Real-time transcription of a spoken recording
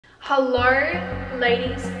Hello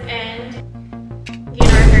ladies and you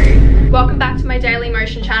know who. Welcome back to my daily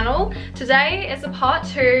motion channel. Today is a part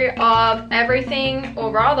 2 of everything,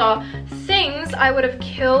 or rather things I would have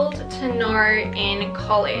killed to know in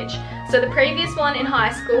college. So the previous one in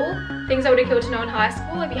high school, things I would have killed to know in high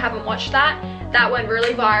school, if you haven't watched that went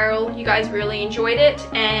really viral. You guys really enjoyed it,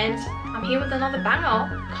 and I'm here with another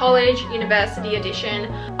banger. College university edition.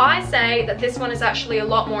 I say that this one is actually a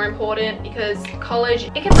lot more important because college,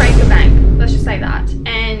 it can break the bank, let's just say that,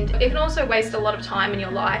 and it can also waste a lot of time in your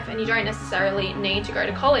life, and you don't necessarily need to go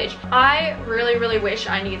to college. I really wish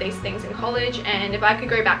I knew these things in college, and if I could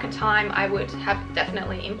go back in time, I would have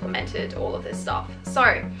definitely implemented all of this stuff.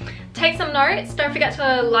 So take some notes, don't forget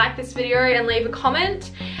to like this video and leave a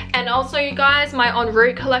comment. And also you guys, my En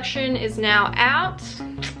route collection is now out.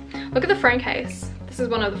 Look at the phone case. This is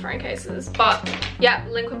one of the phone cases, but yeah,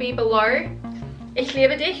 link will be below. Ich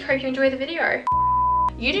liebe dich. Hope you enjoy the video.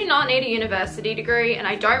 You do not need a university degree, and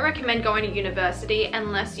I don't recommend going to university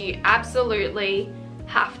unless you absolutely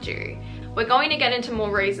have to. We're going to get into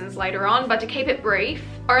more reasons later on, but to keep it brief,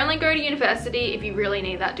 only go to university if you really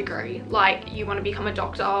need that degree. Like you want to become a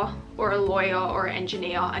doctor or a lawyer or an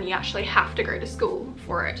engineer, and you actually have to go to school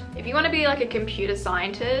for it. If you want to be like a computer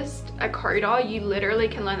scientist, a coder, you literally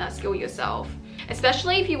can learn that skill yourself.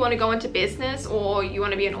 Especially if you want to go into business or you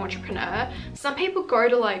want to be an entrepreneur. Some people go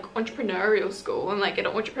to like entrepreneurial school and like get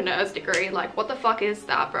an entrepreneur's degree. Like, what the fuck is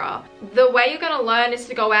that, bruh? The way you're gonna learn is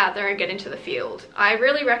to go out there and get into the field. I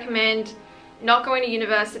really recommend not going to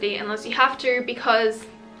university unless you have to, because,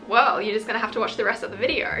 well, you're just gonna have to watch the rest of the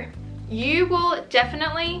video. You will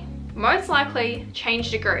definitely, most likely,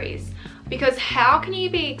 change degrees. Because how can you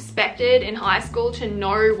be expected in high school to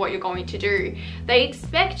know what you're going to do? They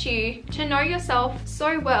expect you to know yourself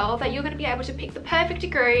so well that you're going to be able to pick the perfect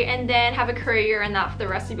degree and then have a career in that for the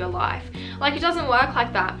rest of your life. Like, it doesn't work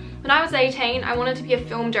like that. When I was 18, I wanted to be a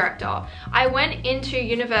film director. I went into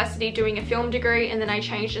university doing a film degree, and then I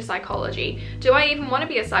changed to psychology. Do I even want to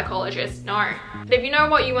be a psychologist? No. But if you know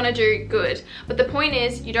what you want to do, good. But the point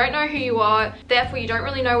is, you don't know who you are, therefore you don't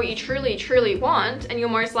really know what you truly want, and you're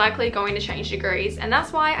most likely going to change degrees. And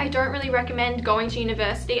that's why I don't really recommend going to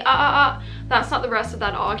university. That's not the rest of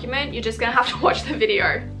that argument. You're just gonna have to watch the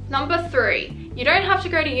video. Number 3, you don't have to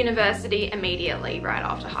go to university immediately right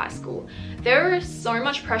after high school. There is so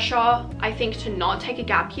much pressure, I think, to not take a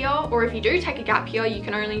gap year, or if you do take a gap year, you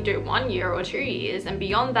can only do 1 year or 2 years, and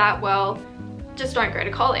beyond that, well, just don't go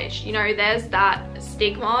to college. You know, there's that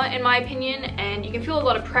stigma, in my opinion, and you can feel a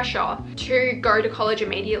lot of pressure to go to college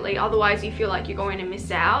immediately, otherwise you feel like you're going to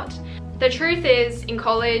miss out. The truth is, in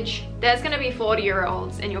college, there's going to be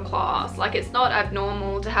 40-year-olds in your class. Like, it's not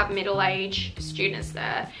abnormal to have middle-aged students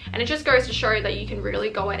there. And it just goes to show that you can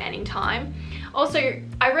really go at any time. Also,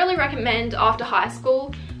 I really recommend after high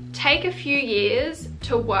school, take a few years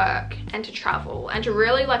to work and to travel and to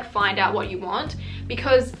really like find out what you want,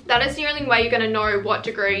 because that is the only way you're going to know what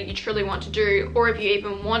degree you truly want to do, or if you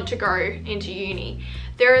even want to go into uni.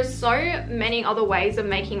 There are so many other ways of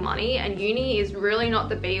making money, and uni is really not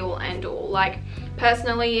the be all end all. Like,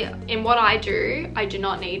 personally, in what I do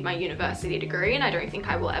not need my university degree, and I don't think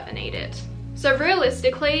I will ever need it. So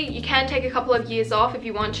realistically, you can take a couple of years off if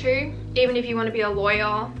you want to, even if you want to be a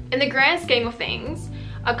lawyer. In the grand scheme of things,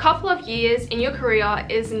 a couple of years in your career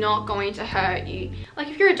is not going to hurt you. Like,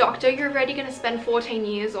 if you're a doctor, you're already going to spend 14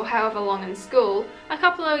 years or however long in school. A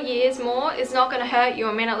couple of years more is not going to hurt you.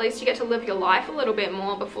 I mean, at least you get to live your life a little bit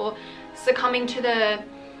more before succumbing to the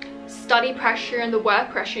study pressure and the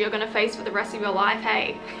work pressure you're going to face for the rest of your life.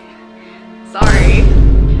 Hey, sorry.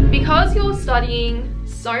 Because you're studying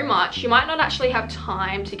so much, you might not actually have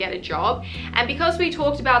time to get a job, and because we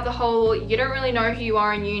talked about the whole you don't really know who you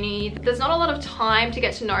are in uni, there's not a lot of time to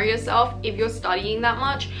get to know yourself if you're studying that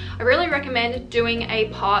much. I really recommend doing a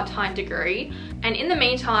part-time degree, and in the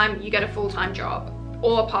meantime you get a full-time job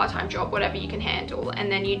or a part-time job, whatever you can handle,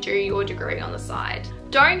 and then you do your degree on the side.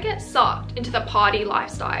 Don't get sucked into the party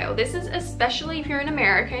lifestyle. This is especially if you're an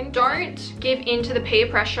American. Don't give in to the peer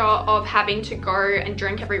pressure of having to go and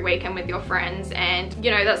drink every weekend with your friends, and you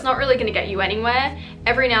know, that's not really gonna get you anywhere.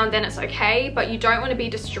 Every now and then it's okay, but you don't wanna be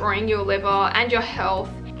destroying your liver and your health.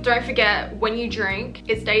 Don't forget, when you drink,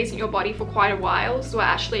 it stays in your body for quite a while, so it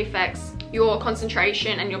actually affects your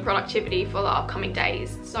concentration and your productivity for the upcoming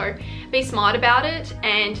days. So be smart about it.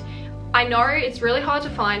 And I know it's really hard to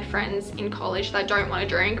find friends in college that don't want to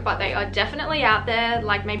drink, but they are definitely out there.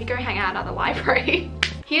 Like, maybe go hang out at the library.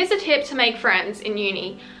 Here's a tip to make friends in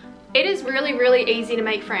uni. It is really easy to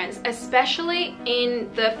make friends, especially in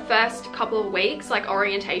the first couple of weeks, like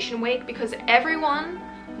orientation week, because everyone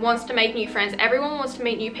wants to make new friends. Everyone wants to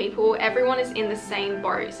meet new people. Everyone is in the same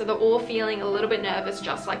boat. So they're all feeling a little bit nervous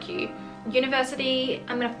just like you. University,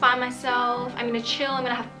 I'm gonna find myself, I'm gonna chill, I'm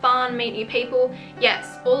gonna have fun, meet new people.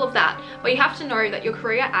 Yes, all of that. But you have to know that your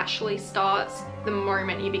career actually starts the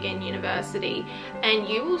moment you begin university, and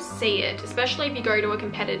you will see it, especially if you go to a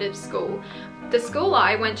competitive school. The school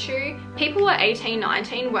I went to, people were 18,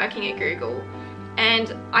 19 working at Google,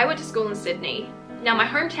 and I went to school in Sydney. Now my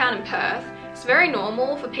hometown in Perth, it's very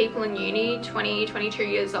normal for people in uni, 20, 22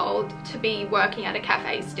 years old, to be working at a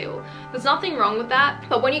cafe still. There's nothing wrong with that,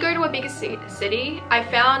 but when you go to a bigger city, I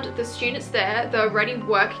found the students there, they're already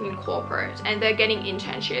working in corporate and they're getting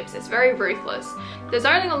internships. It's very ruthless. There's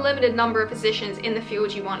only a limited number of positions in the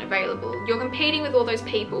field you want available. You're competing with all those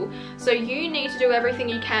people, so you need to do everything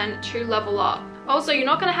you can to level up. Also, you're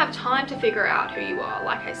not going to have time to figure out who you are,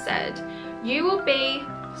 like I said. You will be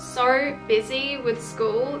so busy with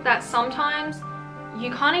school that sometimes you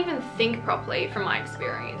can't even think properly, from my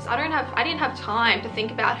experience. I didn't have time to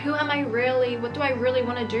think about who am I really, what do I really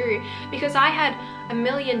want to do, because I had a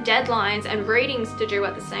million deadlines and readings to do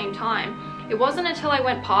at the same time. It wasn't until I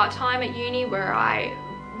went part-time at uni where I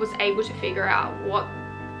was able to figure out what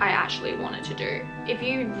I actually wanted to do. If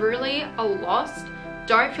you really are lost,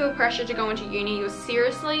 don't feel pressure to go into uni. You're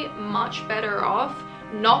seriously much better off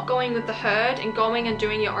not going with the herd and going and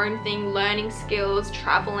doing your own thing, learning skills,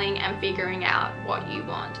 traveling, and figuring out what you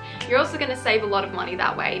want. You're also going to save a lot of money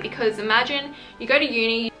that way, because imagine you go to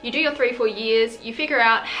uni, you do your 3-4 years, you figure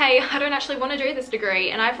out, hey, I don't actually want to do this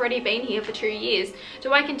degree and I've already been here for 2 years.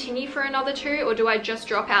 Do I continue for another 2, or do I just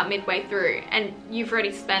drop out midway through? And you've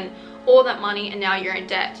already spent all that money and now you're in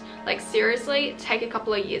debt. Like, seriously, take a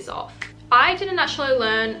couple of years off. I didn't actually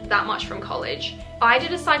learn that much from college. I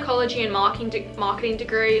did a psychology and marketing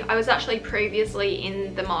degree. I was actually previously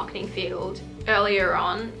in the marketing field earlier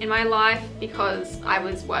on in my life because I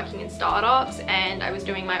was working in startups and I was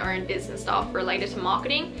doing my own business stuff related to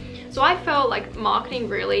marketing. So I felt like marketing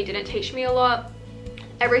really didn't teach me a lot.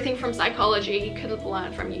 Everything from psychology you could have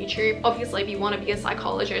learned from YouTube. Obviously, if you want to be a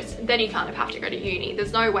psychologist, then you kind of have to go to uni.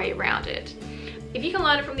 There's no way around it. If you can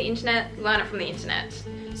learn it from the internet, learn it from the internet.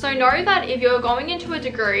 So know that if you're going into a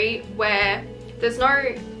degree where there's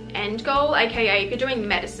no end goal, aka if you're doing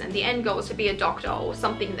medicine, the end goal is to be a doctor or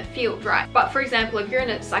something in the field, right? But for example, if you're in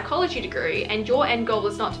a psychology degree and your end goal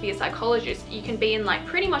is not to be a psychologist, you can be in like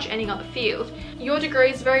pretty much any other field. Your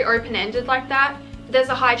degree is very open-ended like that. There's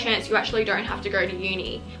a high chance you actually don't have to go to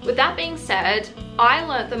uni. With that being said, I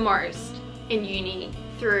learnt the most in uni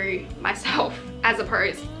through myself as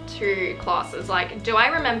opposed to classes. Like, do I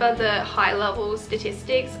remember the high level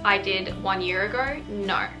statistics I did 1 year ago?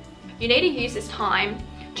 No. You need to use this time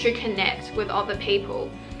to connect with other people.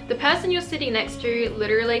 The person you're sitting next to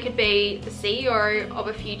literally could be the CEO of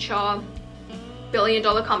a future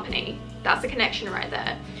billion-dollar company. That's a connection right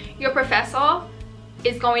there. Your professor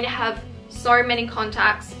is going to have so many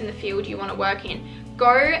contacts in the field you want to work in.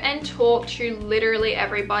 Go and talk to literally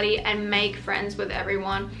everybody and make friends with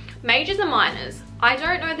everyone. Majors and minors, I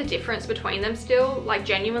don't know the difference between them still. Like,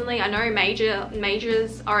 genuinely, I know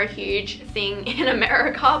majors are a huge thing in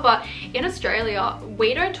America, but in Australia,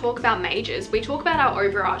 we don't talk about majors. We talk about our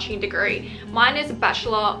overarching degree. Mine is a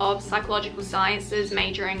Bachelor of Psychological Sciences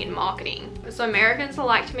majoring in marketing. So Americans are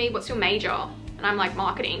like to me, what's your major? And I'm like,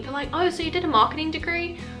 marketing. They're like, oh, so you did a marketing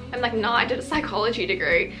degree? I'm like, no, I did a psychology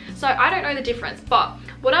degree. So I don't know the difference, but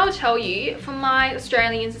what I will tell you, for my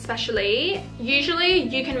Australians especially, usually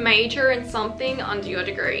you can major in something under your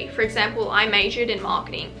degree. For example, I majored in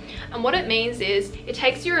marketing. And what it means is it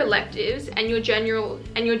takes your electives and your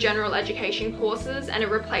general education courses and it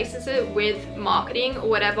replaces it with marketing or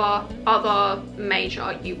whatever other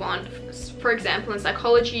major you want. For example, in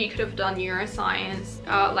psychology, you could have done neuroscience,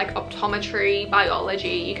 like optometry, biology,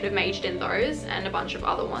 you could have majored in those and a bunch of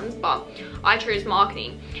other ones, but I chose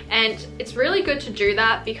marketing. And it's really good to do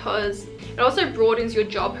that because it also broadens your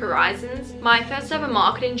job horizons. My first ever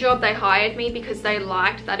marketing job, they hired me because they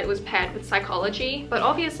liked that it was paired with psychology. But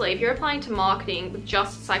obviously, if you're applying to marketing with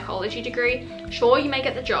just a psychology degree, sure, you may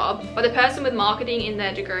get the job, but the person with marketing in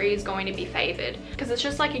their degree is going to be favored because it's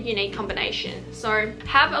just like a unique combination. So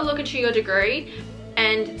have a look into your degree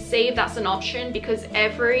and see if that's an option, because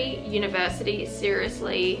every university is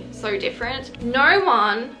seriously so different. No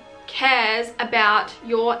one cares about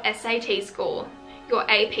your SAT score, your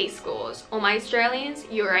AP scores, or my Australians,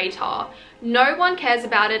 your AHHAH. No one cares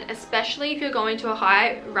about it, especially if you're going to a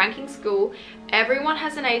high ranking school. Everyone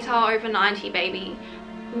has an AHHAH over 90, baby.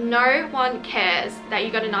 No one cares that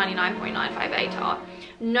you got a 99.95 AHHAH.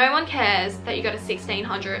 No one cares that you got a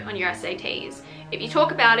 1600 on your SATs. If you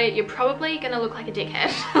talk about it, you're probably gonna look like a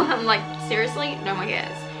dickhead. I'm like, seriously, no one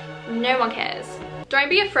cares. no one cares. Don't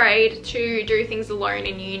be afraid to do things alone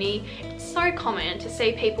in uni. It's so common to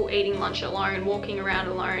see people eating lunch alone, walking around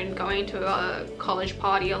alone, going to a college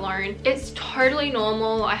party alone. It's totally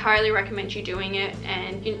normal. I highly recommend you doing it,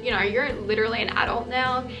 and you know, you're literally an adult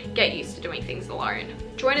now. Get used to doing things alone.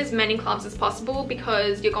 Join as many clubs as possible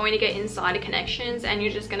because you're going to get insider connections and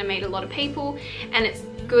you're just going to meet a lot of people, and it's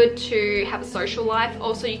good to have a social life.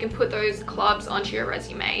 Also, you can put those clubs onto your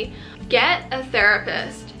resume. Get a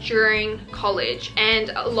therapist during college,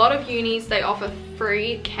 and a lot of unis, they offer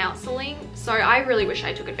free counseling. So I really wish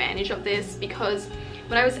I took advantage of this, because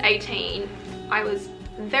when I was 18, I was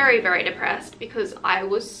very, very depressed because I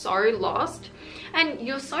was so lost. And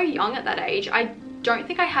you're so young at that age. I don't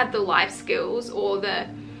think I had the life skills or the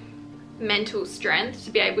mental strength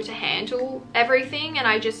to be able to handle everything, and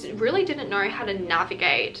I just really didn't know how to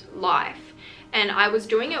navigate life. And I was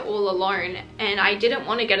doing it all alone, and I didn't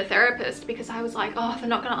want to get a therapist because I was like, oh, they're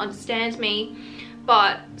not going to understand me.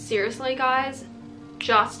 But seriously, guys,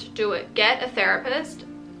 just do it. Get a therapist.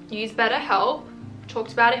 Use BetterHelp.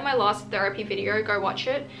 Talked about it in my last therapy video, go watch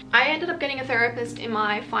it. I ended up getting a therapist in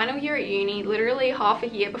my final year at uni, literally half a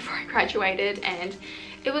year before I graduated, and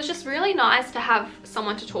it was just really nice to have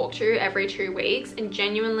someone to talk to every 2 weeks and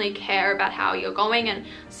genuinely care about how you're going and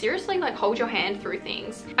seriously like hold your hand through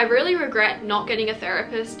things. I really regret not getting a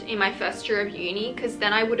therapist in my first year of uni, because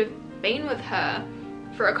then I would have been with her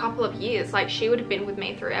for a couple of years. Like, she would have been with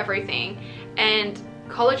me through everything, and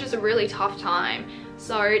college is a really tough time.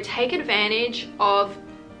 So take advantage of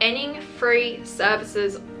any free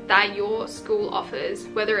services that your school offers,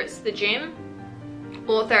 whether it's the gym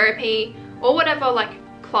or therapy or whatever like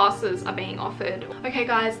classes are being offered. Okay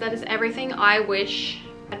guys, that is everything I wish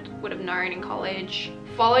I would have known in college.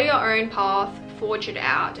 Follow your own path, forge it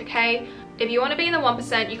out, okay? If you want to be in the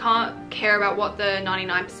 1%, you can't care about what the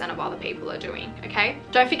 99% of other people are doing, okay?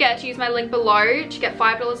 Don't forget to use my link below to get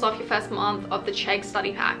 $5 off your first month of the Chegg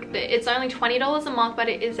study pack. It's only $20 a month, but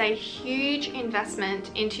it is a huge investment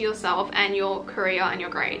into yourself and your career and your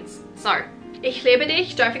grades. So, ich liebe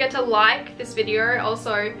dich. Don't forget to like this video.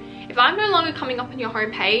 Also, if I'm no longer coming up on your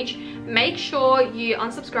homepage, make sure you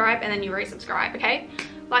unsubscribe and then you resubscribe, okay?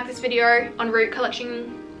 Like this video. En route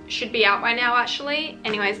collection should be out by now, actually.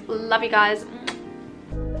 Anyways, love you guys.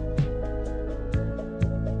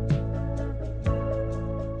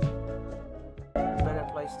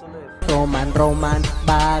 Roman,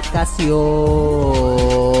 vacación.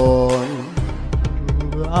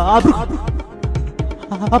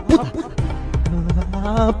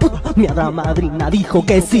 Mi hada madrina dijo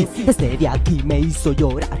que sí. Este de aquí me hizo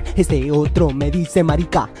llorar. Este otro me dice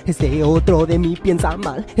marica. Este otro de mí piensa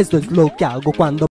mal. Esto es lo que hago cuando